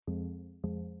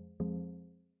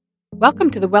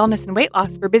Welcome to the Wellness and Weight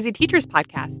Loss for Busy Teachers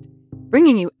podcast,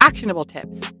 bringing you actionable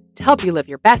tips to help you live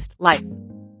your best life.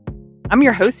 I'm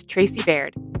your host, Tracy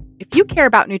Baird. If you care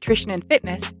about nutrition and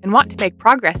fitness and want to make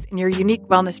progress in your unique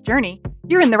wellness journey,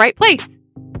 you're in the right place.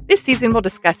 This season, we'll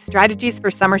discuss strategies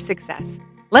for summer success.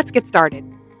 Let's get started.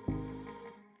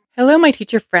 Hello, my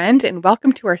teacher friend, and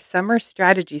welcome to our summer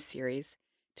strategy series.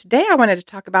 Today, I wanted to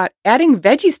talk about adding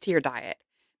veggies to your diet.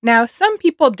 Now, some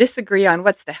people disagree on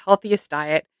what's the healthiest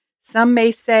diet. Some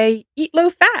may say eat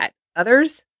low fat,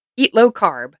 others eat low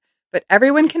carb, but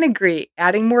everyone can agree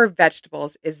adding more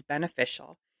vegetables is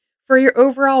beneficial. For your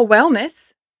overall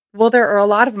wellness, well, there are a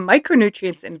lot of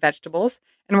micronutrients in vegetables,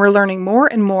 and we're learning more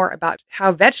and more about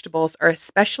how vegetables are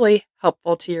especially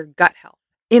helpful to your gut health.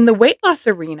 In the weight loss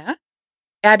arena,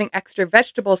 adding extra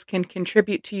vegetables can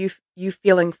contribute to you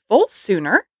feeling full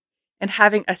sooner and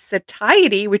having a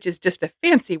satiety, which is just a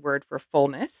fancy word for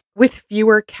fullness, with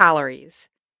fewer calories.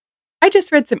 I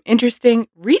just read some interesting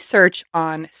research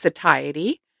on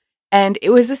satiety, and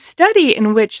it was a study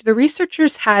in which the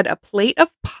researchers had a plate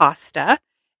of pasta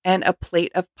and a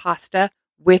plate of pasta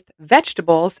with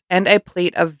vegetables and a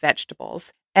plate of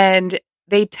vegetables. And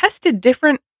they tested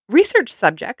different research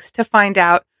subjects to find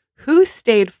out who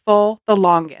stayed full the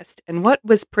longest and what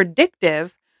was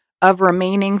predictive of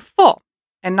remaining full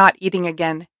and not eating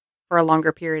again for a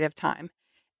longer period of time.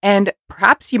 And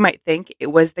perhaps you might think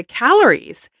it was the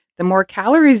calories. The more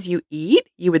calories you eat,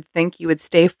 you would think you would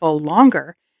stay full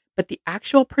longer. But the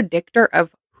actual predictor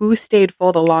of who stayed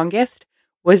full the longest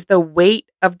was the weight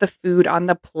of the food on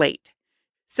the plate.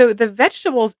 So the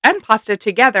vegetables and pasta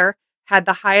together had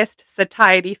the highest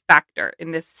satiety factor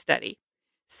in this study.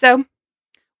 So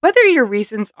whether your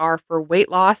reasons are for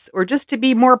weight loss or just to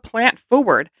be more plant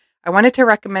forward, I wanted to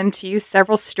recommend to you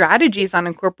several strategies on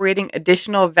incorporating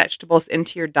additional vegetables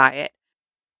into your diet.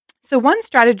 So one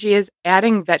strategy is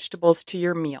adding vegetables to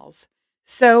your meals.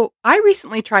 So I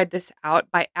recently tried this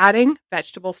out by adding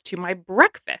vegetables to my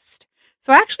breakfast.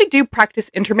 So I actually do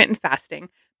practice intermittent fasting,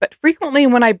 but frequently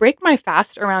when I break my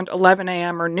fast around 11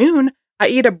 a.m. or noon, I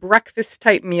eat a breakfast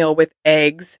type meal with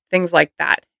eggs, things like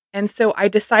that. And so I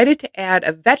decided to add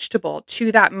a vegetable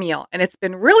to that meal, and it's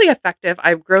been really effective.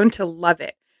 I've grown to love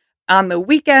it. On the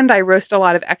weekend, I roast a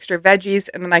lot of extra veggies,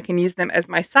 and then I can use them as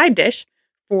my side dish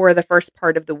for the first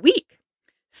part of the week.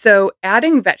 So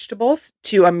adding vegetables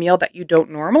to a meal that you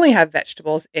don't normally have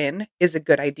vegetables in is a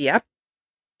good idea.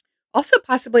 Also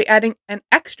possibly adding an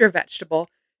extra vegetable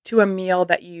to a meal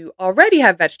that you already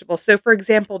have vegetables. So for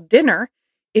example, dinner,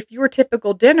 if your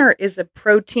typical dinner is a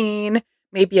protein,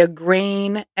 maybe a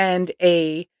grain and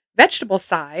a vegetable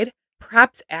side,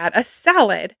 perhaps add a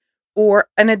salad or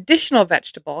an additional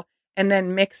vegetable and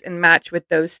then mix and match with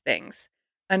those things.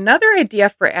 Another idea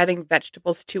for adding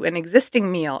vegetables to an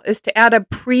existing meal is to add a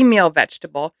pre-meal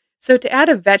vegetable. So to add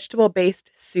a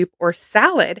vegetable-based soup or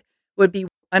salad would be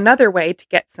another way to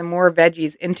get some more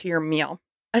veggies into your meal.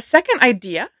 A second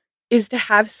idea is to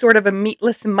have sort of a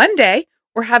meatless Monday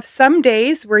or have some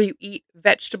days where you eat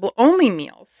vegetable-only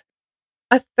meals.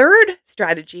 A third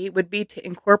strategy would be to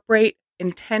incorporate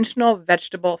intentional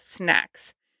vegetable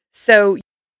snacks. So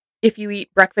if you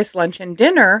eat breakfast, lunch, and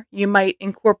dinner, you might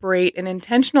incorporate an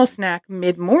intentional snack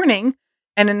mid-morning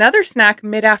and another snack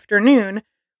mid-afternoon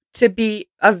to be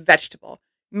a vegetable.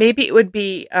 Maybe it would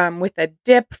be with a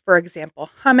dip, for example,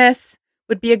 hummus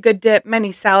would be a good dip.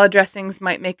 Many salad dressings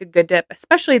might make a good dip,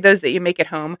 especially those that you make at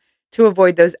home to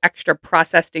avoid those extra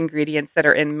processed ingredients that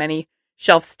are in many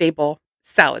shelf-stable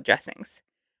salad dressings.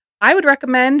 I would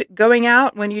recommend going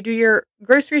out when you do your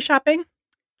grocery shopping,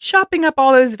 chopping up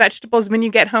all those vegetables when you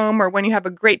get home or when you have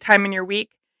a great time in your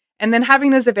week, and then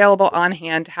having those available on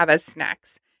hand to have as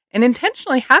snacks. And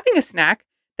intentionally having a snack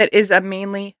that is a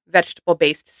mainly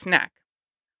vegetable-based snack.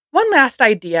 One last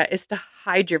idea is to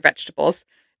hide your vegetables.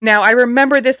 Now, I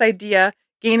remember this idea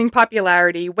gaining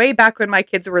popularity way back when my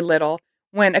kids were little,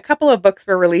 when a couple of books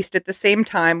were released at the same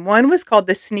time. One was called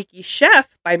The Sneaky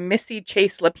Chef by Missy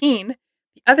Chase Lapine.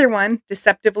 The other one,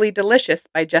 Deceptively Delicious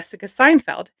by Jessica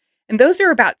Seinfeld. And those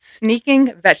are about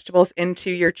sneaking vegetables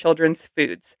into your children's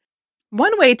foods.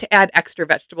 One way to add extra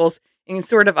vegetables in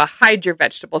sort of a hide your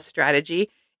vegetables strategy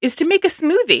is to make a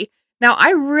smoothie. Now,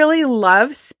 I really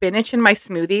love spinach in my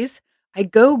smoothies. I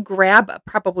go grab a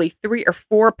probably 3 or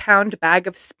 4 pound bag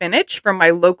of spinach from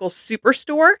my local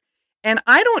superstore, and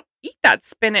I don't eat that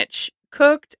spinach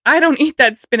cooked. I don't eat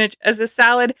that spinach as a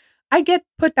salad. I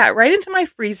put that right into my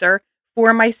freezer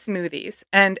for my smoothies.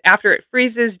 And after it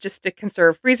freezes, just to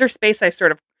conserve freezer space, I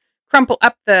sort of crumple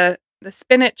up the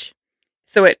spinach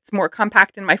so it's more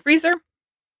compact in my freezer.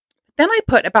 Then I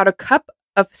put about a cup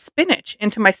of spinach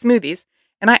into my smoothies,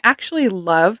 and I actually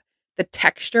love the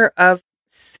texture of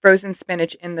frozen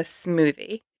spinach in the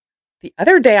smoothie. The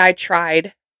other day I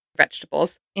tried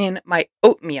vegetables in my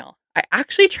oatmeal. I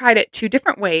actually tried it 2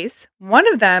 different ways.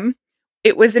 One of them,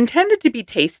 it was intended to be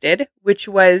tasted, which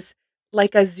was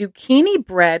like a zucchini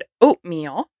bread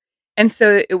oatmeal. And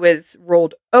so it was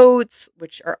rolled oats,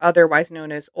 which are otherwise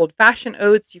known as old-fashioned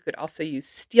oats. You could also use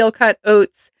steel-cut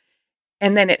oats.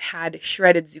 And then it had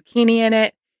shredded zucchini in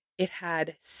it. It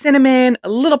had cinnamon, a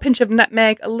little pinch of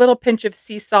nutmeg, a little pinch of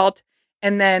sea salt.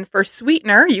 And then for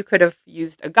sweetener, you could have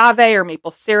used agave or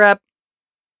maple syrup.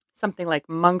 Something like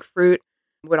monk fruit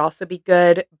would also be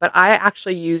good. But I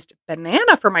actually used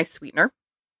banana for my sweetener.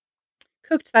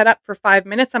 Cooked that up for 5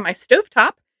 minutes on my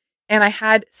stovetop. And I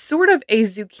had sort of a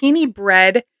zucchini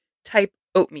bread type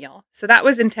oatmeal. So that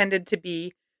was intended to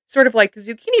be sort of like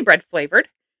zucchini bread flavored.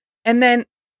 And then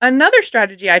another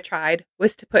strategy I tried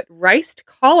was to put riced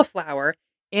cauliflower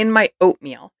in my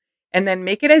oatmeal and then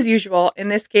make it as usual. In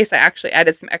this case, I actually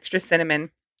added some extra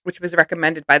cinnamon, which was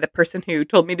recommended by the person who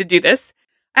told me to do this.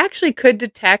 I actually could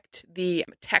detect the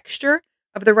texture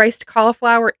of the riced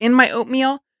cauliflower in my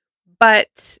oatmeal,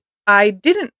 but I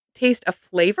didn't taste a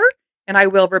flavor, and I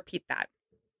will repeat that.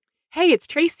 Hey, it's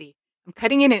Tracy. I'm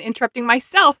cutting in and interrupting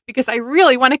myself because I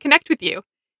really want to connect with you.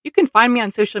 You can find me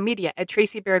on social media at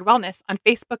Tracy Baird Wellness on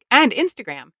Facebook and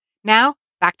Instagram. Now,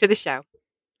 back to the show.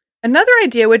 Another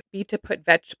idea would be to put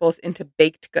vegetables into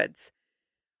baked goods.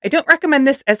 I don't recommend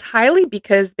this as highly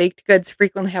because baked goods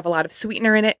frequently have a lot of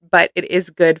sweetener in it, but it is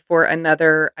good for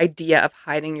another idea of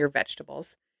hiding your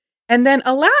vegetables. And then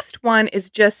a last one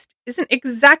isn't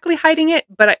exactly hiding it,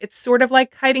 but it's sort of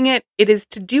like hiding it. It is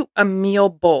to do a meal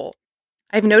bowl.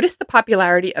 I've noticed the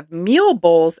popularity of meal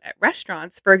bowls at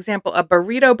restaurants. For example, a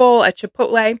burrito bowl at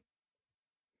Chipotle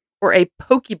or a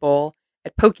poke bowl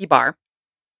at Poke Bar.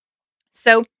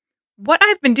 So what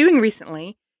I've been doing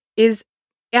recently is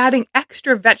adding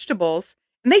extra vegetables,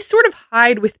 and they sort of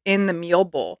hide within the meal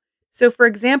bowl. So for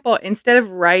example, instead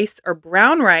of rice or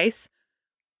brown rice,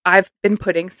 I've been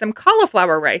putting some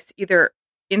cauliflower rice, either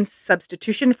in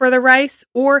substitution for the rice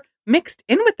or mixed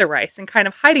in with the rice and kind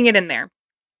of hiding it in there.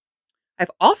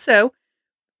 I've also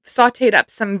sauteed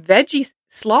up some veggie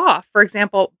slaw, for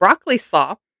example, broccoli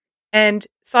slaw, and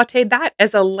sauteed that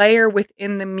as a layer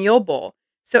within the meal bowl.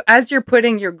 So as you're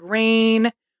putting your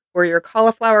grain or your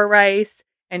cauliflower rice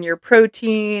and your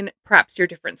protein, perhaps your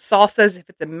different salsas, if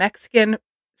it's a Mexican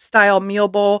style meal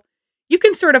bowl, you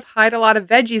can sort of hide a lot of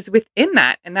veggies within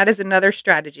that. And that is another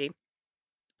strategy.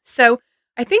 So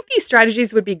I think these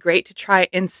strategies would be great to try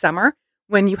in summer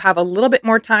when you have a little bit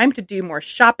more time to do more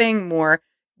shopping, more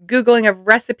Googling of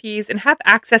recipes, and have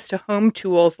access to home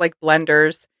tools like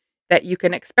blenders that you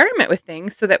can experiment with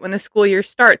things so that when the school year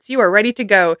starts, you are ready to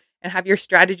go and have your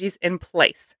strategies in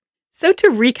place. So to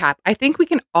recap, I think we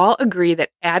can all agree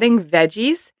that adding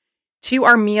veggies to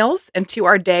our meals and to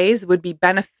our days would be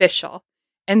beneficial.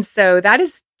 And so that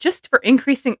is just for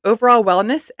increasing overall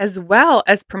wellness as well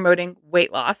as promoting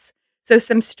weight loss. So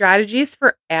some strategies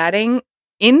for adding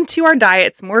into our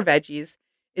diets more veggies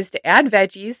is to add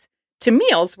veggies to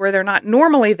meals where they're not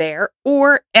normally there,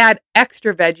 or add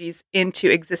extra veggies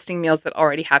into existing meals that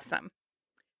already have some.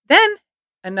 Then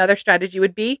another strategy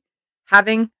would be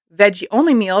having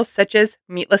veggie-only meals such as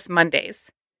Meatless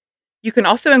Mondays. You can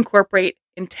also incorporate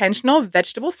intentional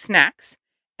vegetable snacks,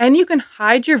 and you can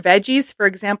hide your veggies, for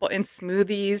example, in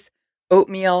smoothies,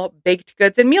 oatmeal, baked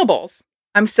goods, and meal bowls.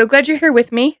 I'm so glad you're here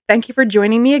with me. Thank you for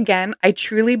joining me again. I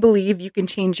truly believe you can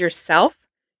change yourself,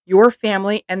 your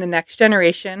family, and the next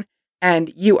generation,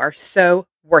 and you are so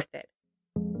worth it.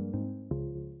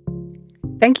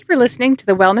 Thank you for listening to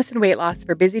the Wellness and Weight Loss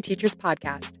for Busy Teachers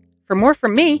podcast. For more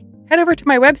from me, head over to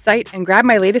my website and grab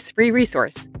my latest free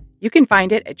resource. You can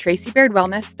find it at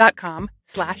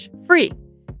tracybairdwellness.com/free.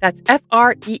 That's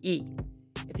FREE.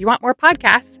 If you want more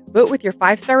podcasts, vote with your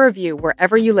 5-star review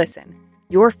wherever you listen.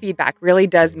 Your feedback really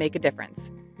does make a difference.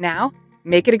 Now,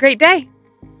 make it a great day.